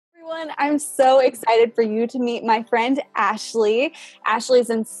everyone. I'm so excited for you to meet my friend Ashely. Ashely's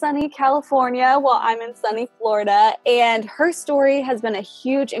in sunny California while I'm in sunny Florida, and her story has been a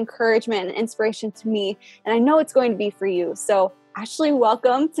huge encouragement and inspiration to me, and I know it's going to be for you. So Ashely,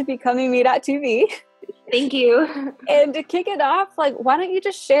 welcome to BecomingMeTV. Thank you. And to kick it off, why don't you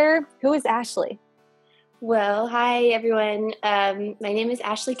just share who is Ashely? Well, hi everyone. My name is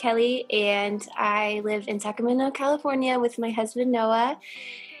Ashely Kelly, and I live in Sacramento, California with my husband Noah.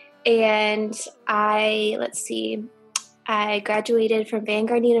 And I graduated from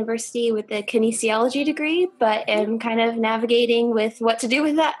Vanguard University with a kinesiology degree, but am kind of navigating with what to do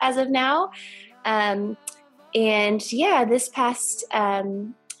with that as of now. This past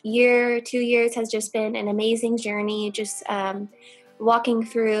 2 years has just been an amazing journey, just walking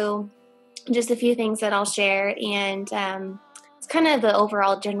through just a few things that I'll share, and it's kind of the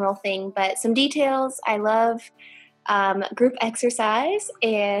overall general thing, but some details. I love group exercise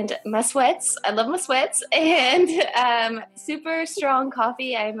and my sweats. I love my sweats, and super strong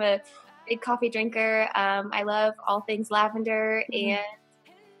coffee. I'm a big coffee drinker. I love all things lavender, and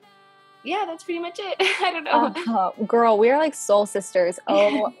yeah, that's pretty much it. I don't know. Girl, we are like soul sisters.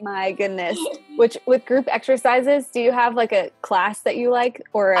 Oh my goodness. Which with group exercises, do you have like a class that you like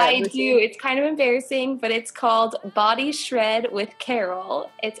or I do. It's kind of embarrassing, but it's called Body Shred with Carol.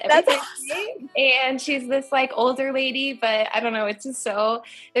 It's every Thursday, awesome. And she's this like older lady, but I don't know. It's just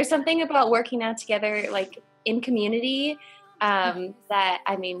there's something about working out together, like in community, that,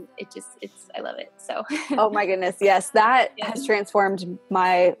 I mean, I love it. So. Oh my goodness. Yes. That has transformed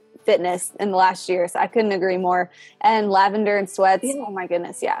my fitness in the last year. So I couldn't agree more. And lavender and sweats. Yeah. Oh my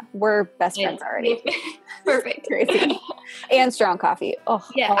goodness. Yeah. We're best friends already. Perfect. Crazy. And strong coffee. Oh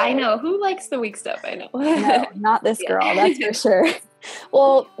yeah. I know. Who likes the weak stuff? I know. No, not this girl. That's for sure.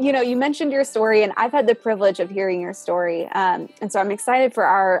 Well, you mentioned your story, and I've had the privilege of hearing your story. And so I'm excited for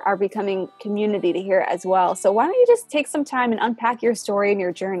our Becoming community to hear it as well. So why don't you just take some time and unpack your story and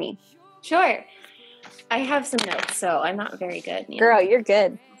your journey? Sure. I have some notes, so I'm not very good. Girl, you're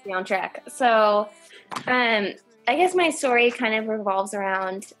good. Be on track. So I guess my story kind of revolves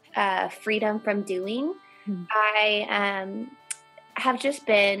around freedom from doing. I have just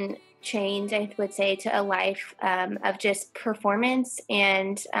been chained, I would say, to a life of just performance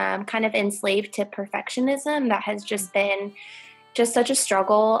and kind of enslaved to perfectionism. That has just been just such a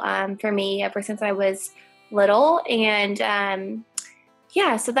struggle for me ever since I was little. And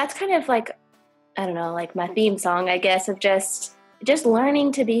so that's kind of like, I don't know, like my theme song, I guess, of just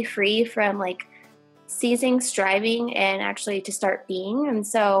learning to be free from like ceasing striving and actually to start being. And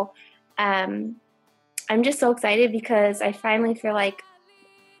so I'm just so excited because I finally feel like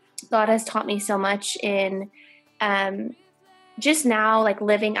God has taught me so much in just now, like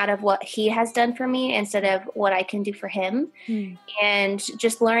living out of what He has done for me instead of what I can do for Him. And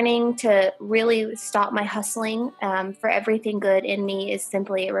just learning to really stop my hustling for everything good in me is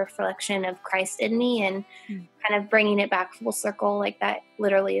simply a reflection of Christ in me, and kind of bringing it back full circle. Like that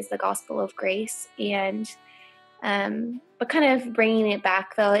literally is the gospel of grace. And but kind of bringing it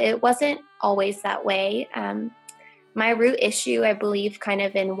back, though, it wasn't always that way. My root issue, I believe, kind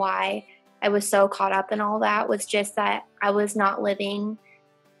of in why I was so caught up in all that was just that I was not living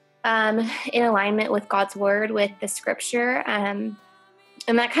in alignment with God's word, with the scripture. And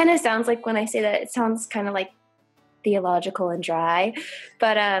that kind of sounds like, when I say that, it sounds kind of like theological and dry,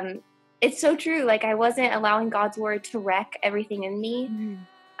 but it's so true. Like I wasn't allowing God's word to wreck everything in me.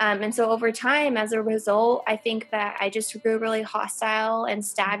 And so over time, as a result, I think that I just grew really hostile and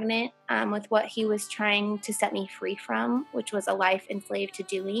stagnant with what He was trying to set me free from, which was a life enslaved to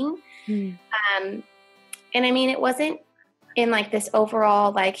doing. And I mean, it wasn't in like this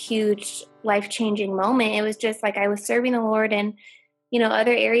overall like huge life-changing moment. It was just like I was serving the Lord in,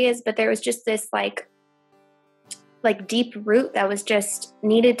 other areas, but there was just this like deep root that was just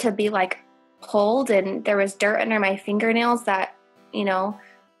needed to be like pulled, and there was dirt under my fingernails that,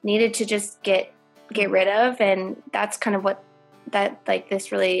 needed to just get rid of. And that's kind of what that like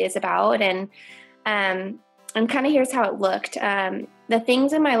this really is about. And kind of here's how it looked. The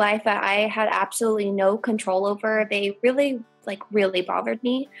things in my life that I had absolutely no control over, they really bothered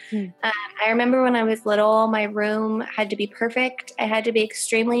me. I remember when I was little, my room had to be perfect. I had to be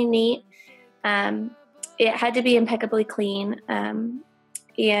extremely neat. It had to be impeccably clean.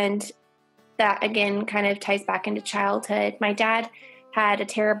 And that again kind of ties back into childhood. My dad had a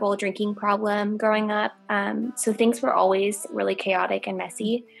terrible drinking problem growing up. So things were always really chaotic and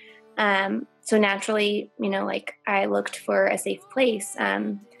messy. So naturally, I looked for a safe place.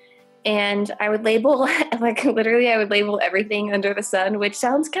 And I would label, like literally I would label everything under the sun, which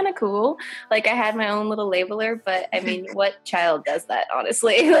sounds kind of cool. Like I had my own little labeler, but I mean, what child does that,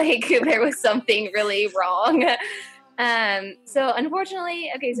 honestly? Like there was something really wrong. So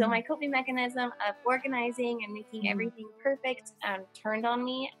unfortunately, okay, so my coping mechanism of organizing and making everything perfect turned on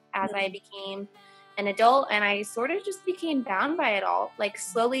me as I became an adult, and I sort of just became bound by it all, like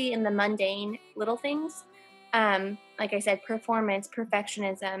slowly in the mundane little things. Like I said, performance,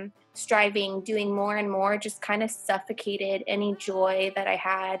 perfectionism, striving, doing more and more just kind of suffocated any joy that I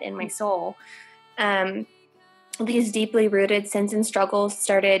had in my soul. These deeply rooted sins and struggles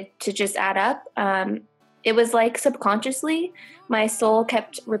started to just add up. It was like subconsciously, my soul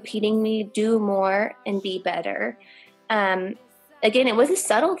kept repeating me, do more and be better. Again, it was a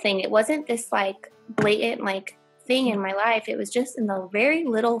subtle thing. It wasn't this like blatant like thing in my life. It was just in the very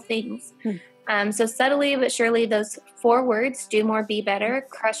little things. So subtly but surely, those 4 words, do more, be better,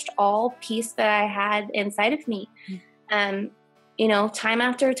 crushed all peace that I had inside of me. You know, time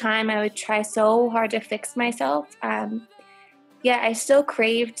after time, I would try so hard to fix myself. I still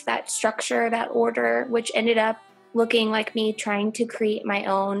craved that structure, that order, which ended up looking like me trying to create my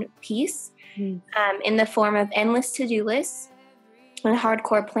own peace in the form of endless to-do lists and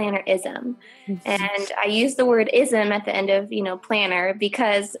hardcore plannerism. And I use the word ism at the end of, you know, planner,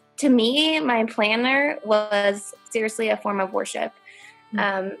 because to me, my planner was seriously a form of worship.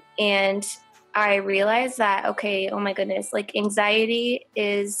 And I realized that, okay, oh my goodness, like anxiety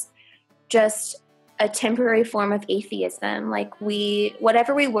is just a temporary form of atheism. Like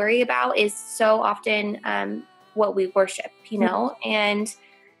whatever we worry about is so often what we worship, you know, and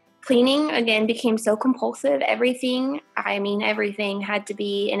cleaning again became so compulsive. Everything had to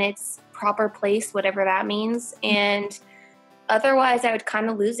be in its proper place, whatever that means. And otherwise I would kind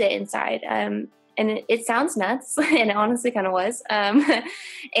of lose it inside. And it sounds nuts, and it honestly kind of was.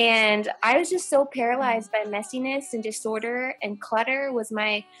 And I was just so paralyzed by messiness and disorder, and clutter was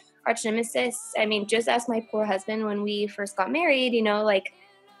my arch nemesis. I mean, just ask my poor husband when we first got married, you know, like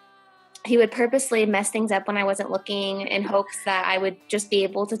he would purposely mess things up when I wasn't looking in hopes that I would just be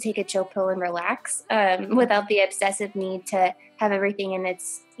able to take a chill pill and relax without the obsessive need to have everything in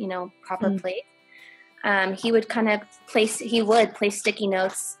its, you know, proper place. He would place sticky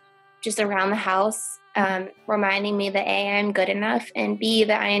notes just around the house, reminding me that A, I'm good enough, and B,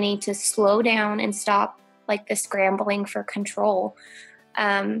 that I need to slow down and stop like the scrambling for control.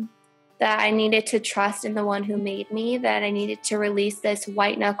 That I needed to trust in the one who made me, that I needed to release this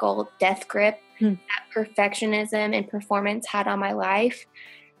white knuckle death grip that perfectionism and performance had on my life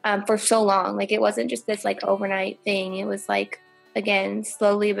for so long. Like it wasn't just this like overnight thing. It was like, again,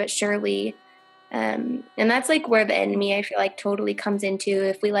 slowly but surely. And that's like where the enemy, I feel like, totally comes into,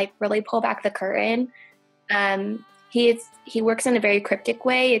 if we like really pull back the curtain. He works in a very cryptic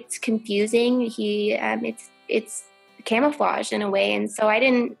way. It's confusing. It's camouflaged in a way. And so I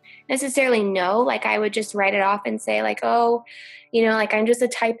didn't necessarily know, like I would just write it off and say like, oh, you know, like I'm just a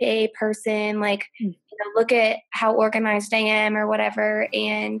type A person, like, you know, look at how organized I am or whatever.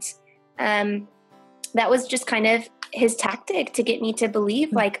 And that was just kind of his tactic to get me to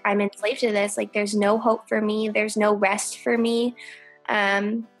believe like I'm enslaved to this, like there's no hope for me, there's no rest for me.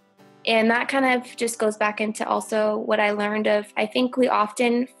 And that kind of just goes back into also what I learned of, I think we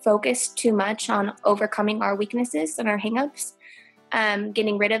often focus too much on overcoming our weaknesses and our hangups,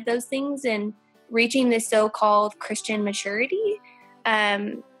 getting rid of those things and reaching this so-called Christian maturity.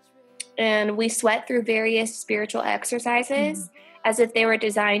 And we sweat through various spiritual exercises as if they were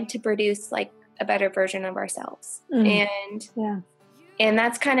designed to produce like a better version of ourselves. And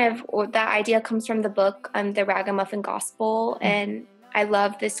that's kind of, that idea comes from the book, The Ragamuffin Gospel. And I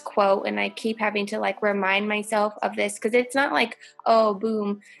love this quote, and I keep having to like remind myself of this, because it's not like, oh,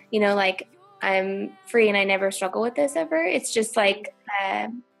 boom, you know, like I'm free and I never struggle with this ever. It's just like,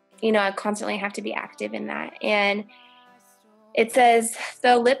 you know, I constantly have to be active in that. And it says,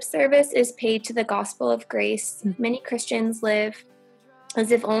 though lip service is paid to the gospel of grace, many Christians live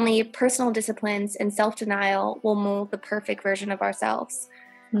as if only personal disciplines and self-denial will mold the perfect version of ourselves.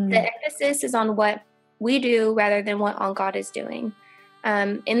 The emphasis is on what we do rather than what God is doing.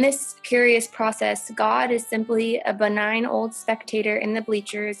 In this curious process, God is simply a benign old spectator in the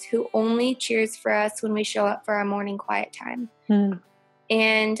bleachers who only cheers for us when we show up for our morning quiet time.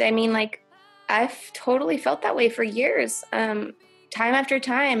 And I mean, like, I've totally felt that way for years, time after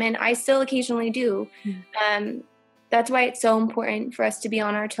time, and I still occasionally do. That's why it's so important for us to be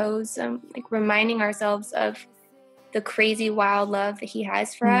on our toes, like reminding ourselves of the crazy, wild love that He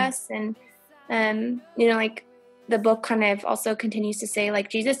has for us. And, you know, like, the book kind of also continues to say, like,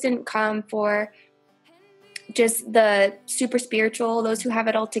 Jesus didn't come for just the super spiritual, those who have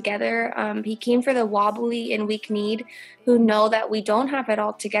it all together. He came for the wobbly and weak-kneed who know that we don't have it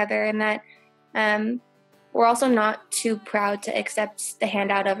all together, and that we're also not too proud to accept the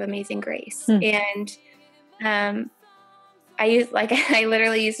handout of amazing grace. And I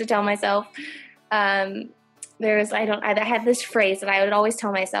literally used to tell myself, I had this phrase that I would always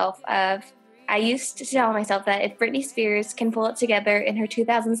tell myself I used to tell myself that if Britney Spears can pull it together in her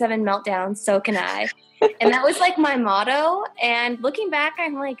 2007 meltdown, so can I. And that was like my motto. And looking back,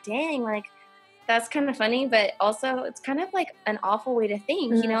 I'm like, dang, like that's kind of funny, but also it's kind of like an awful way to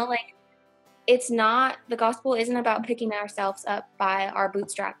think, you know, like it's not, the gospel isn't about picking ourselves up by our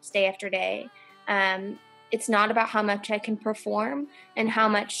bootstraps day after day. It's not about how much I can perform and how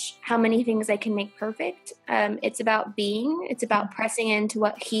many things I can make perfect. It's about it's about pressing into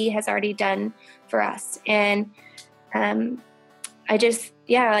what he has already done for us. And I just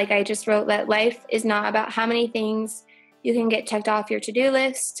wrote that life is not about how many things you can get checked off your to-do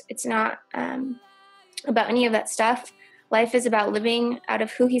list. It's not about any of that stuff. Life is about living out of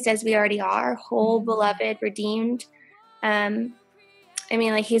who he says we already are, whole, beloved, redeemed.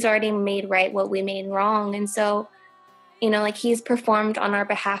 He's already made right what we made wrong. And so, he's performed on our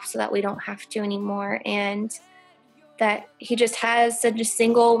behalf so that we don't have to anymore. And that he just has such a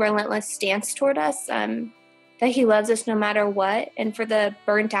single, relentless stance toward us, that he loves us no matter what. And for the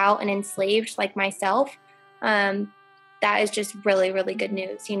burnt out and enslaved like myself, that is just really, really good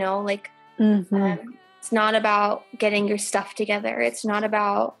news, it's not about getting your stuff together. It's not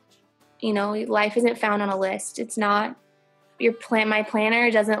about, life isn't found on a list. It's not my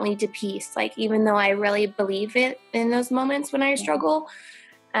planner doesn't lead to peace. Like, even though I really believe it in those moments when I struggle,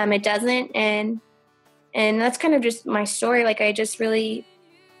 it doesn't. And that's kind of just my story. Like,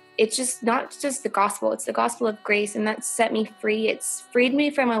 it's just not just the gospel. It's the gospel of grace. And that set me free. It's freed me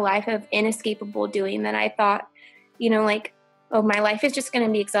from a life of inescapable doing that I thought, oh, my life is just going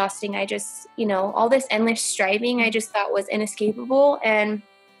to be exhausting. I just, all this endless striving I just thought was inescapable. And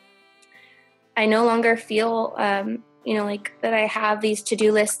I no longer feel, that I have these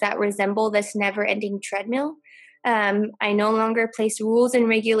to-do lists that resemble this never-ending treadmill. I no longer place rules and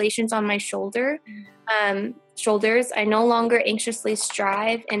regulations on my shoulders. I no longer anxiously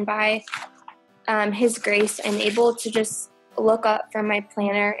strive. And by his grace, I'm able to just look up from my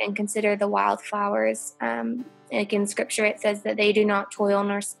planner and consider the wildflowers. Like in scripture, it says that they do not toil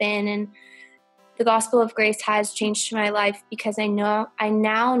nor spin. And the gospel of grace has changed my life because I now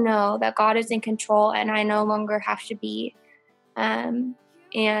know that God is in control and I no longer have to be. And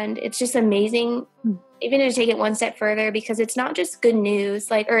it's just amazing, even to take it one step further, because it's not just good news,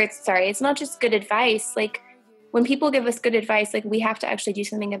 it's not just good advice. Like, when people give us good advice, like, we have to actually do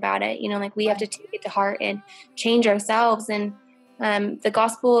something about it. We have to take it to heart and change ourselves. And the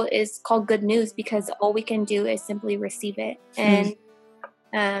gospel is called good news because all we can do is simply receive it. And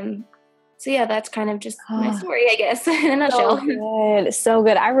so yeah, that's kind of just my story, I guess, in a nutshell. So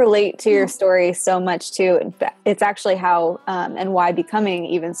good. I relate to your story so much too. In fact, it's actually how and why Becoming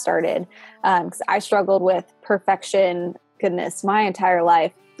even started. Because I struggled with perfection, goodness, my entire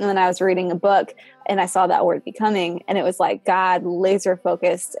life. And then I was reading a book and I saw that word becoming, and it was like God laser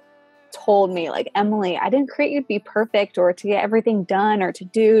focused told me, like, Emily, I didn't create you to be perfect or to get everything done or to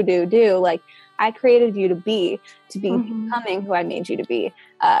do. Like, I created you to be becoming who I made you to be.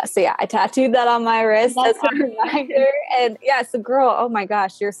 So yeah, I tattooed that on my wrist as a reminder. And yeah, so girl, oh my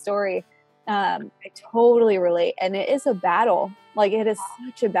gosh, your story, I totally relate. And it is a battle. Like, it is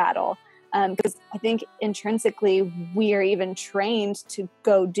such a battle. Because I think intrinsically we are even trained to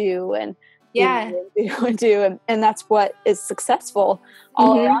go do and do. And that's what is successful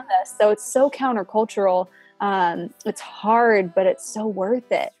all around us. So it's so countercultural. It's hard, but it's so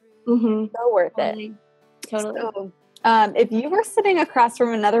worth it. So worth it. Totally. So, if you were sitting across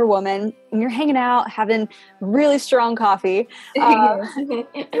from another woman and you're hanging out, having really strong coffee,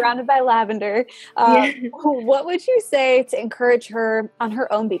 surrounded by lavender, what would you say to encourage her on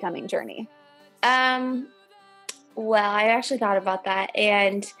her own becoming journey? Well, I actually thought about that,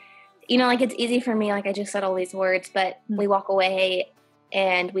 and it's easy for me, like I just said all these words, but we walk away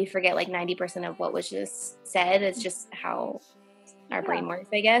and we forget like 90% of what was just said. It's just how our brain works,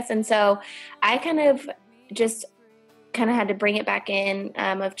 I guess. And so I kind of had to bring it back in,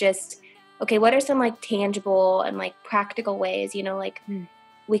 of just, okay, what are some like tangible and like practical ways,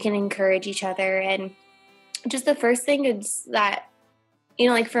 we can encourage each other. And just the first thing is that,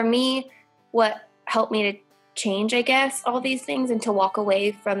 like for me, what helped me to change, I guess, all these things and to walk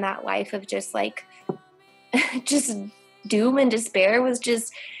away from that life of just like, just doom and despair was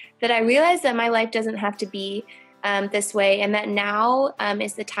just that I realized that my life doesn't have to be this way, and that now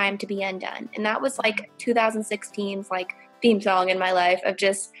is the time to be undone. And that was like 2016's like theme song in my life of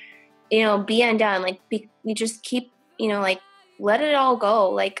just, be undone. Like we just keep, like let it all go.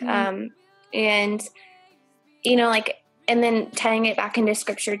 Like, and, like, and then tying it back into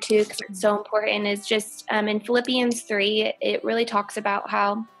scripture too, because it's so important, is just in Philippians 3, it really talks about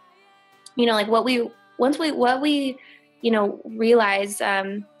how, like what we realize,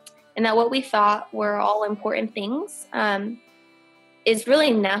 and that what we thought were all important things is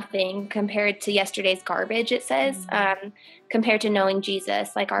really nothing compared to yesterday's garbage, it says, compared to knowing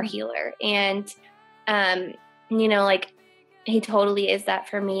Jesus, like our healer. And, like he totally is that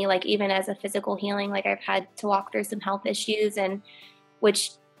for me, like even as a physical healing, like I've had to walk through some health issues, and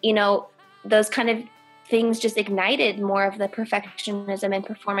which, those kind of things just ignited more of the perfectionism and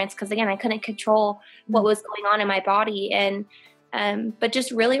performance. Cause again, I couldn't control what was going on in my body. And, but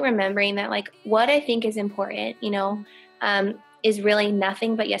just really remembering that like what I think is important, is really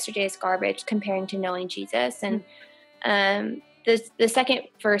nothing but yesterday's garbage comparing to knowing Jesus. And, the second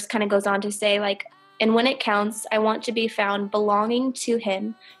verse kind of goes on to say like, and when it counts, I want to be found belonging to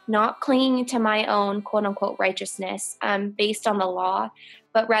him, not clinging to my own quote unquote righteousness, based on the law,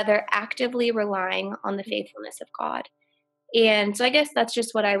 but rather actively relying on the faithfulness of God. And so I guess that's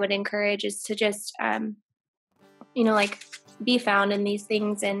just what I would encourage, is to just, like be found in these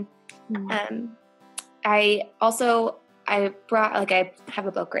things. And, I brought, like, I have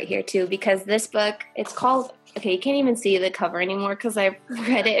a book right here too, because this book, it's called, okay, you can't even see the cover anymore because I've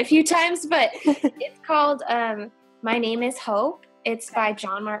read it a few times, but it's called My Name is Hope. It's by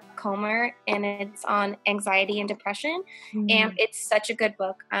John Mark Comer, and it's on anxiety and depression. And it's such a good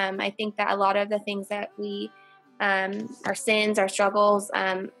book. I think that a lot of the things that we, our sins, our struggles,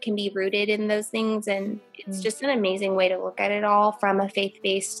 can be rooted in those things. And it's just an amazing way to look at it all from a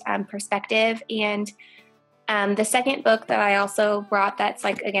faith-based perspective. And the second book that I also brought, that's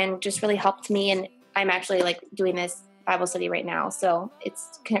like, again, just really helped me, and I'm actually like doing this Bible study right now, so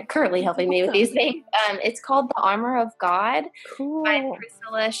it's currently helping me with these things. It's called The Armor of God by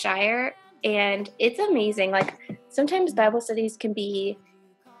Priscilla Shire, and it's amazing. Like sometimes Bible studies can be,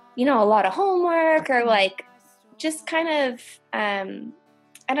 a lot of homework, or like just kind of,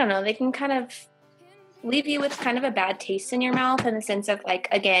 I don't know, they can kind of leave you with kind of a bad taste in your mouth, in the sense of like,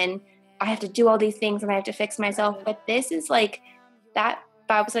 again, I have to do all these things and I have to fix myself. But this is like that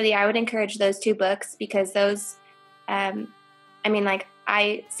Bible study. I would encourage those two books, because those, like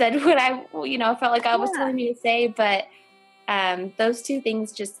I said what I, felt like God was telling me to say, but those two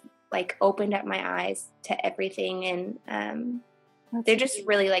things just like opened up my eyes to everything. And they're just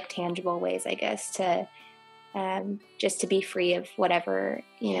really like tangible ways, I guess, to just to be free of whatever,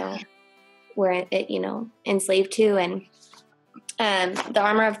 we're enslaved to. And the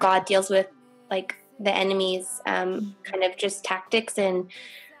armor of God deals with like the enemy's kind of just tactics, and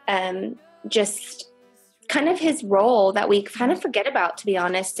just kind of his role that we kind of forget about, to be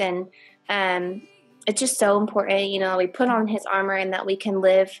honest. And it's just so important, we put on his armor, and that we can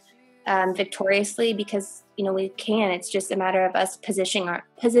live victoriously, because we can. It's just a matter of us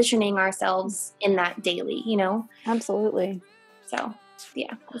positioning ourselves in that daily. Absolutely. So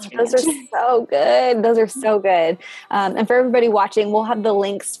yeah, those are so good. Those are so good. And for everybody watching, we'll have the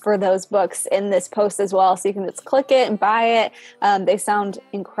links for those books in this post as well, so you can just click it and buy it. They sound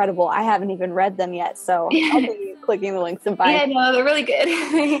incredible. I haven't even read them yet, so I'll be clicking the links and buying. Yeah, no, they're really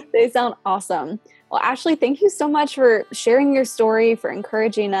good. They sound awesome. Well, Ashely, thank you so much for sharing your story, for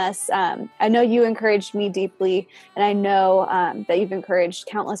encouraging us. I know you encouraged me deeply, and I know that you've encouraged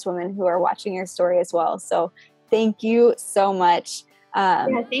countless women who are watching your story as well. So thank you so much.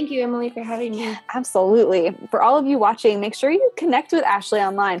 Thank you, Emily, for having me. Absolutely. For all of you watching, make sure you connect with Ashely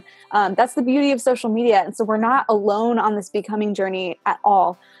online. That's the beauty of social media. And so we're not alone on this becoming journey at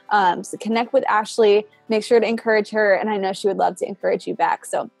all. So connect with Ashely, make sure to encourage her. And I know she would love to encourage you back.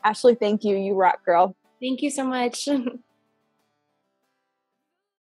 So Ashely, thank you. You rock, girl. Thank you so much.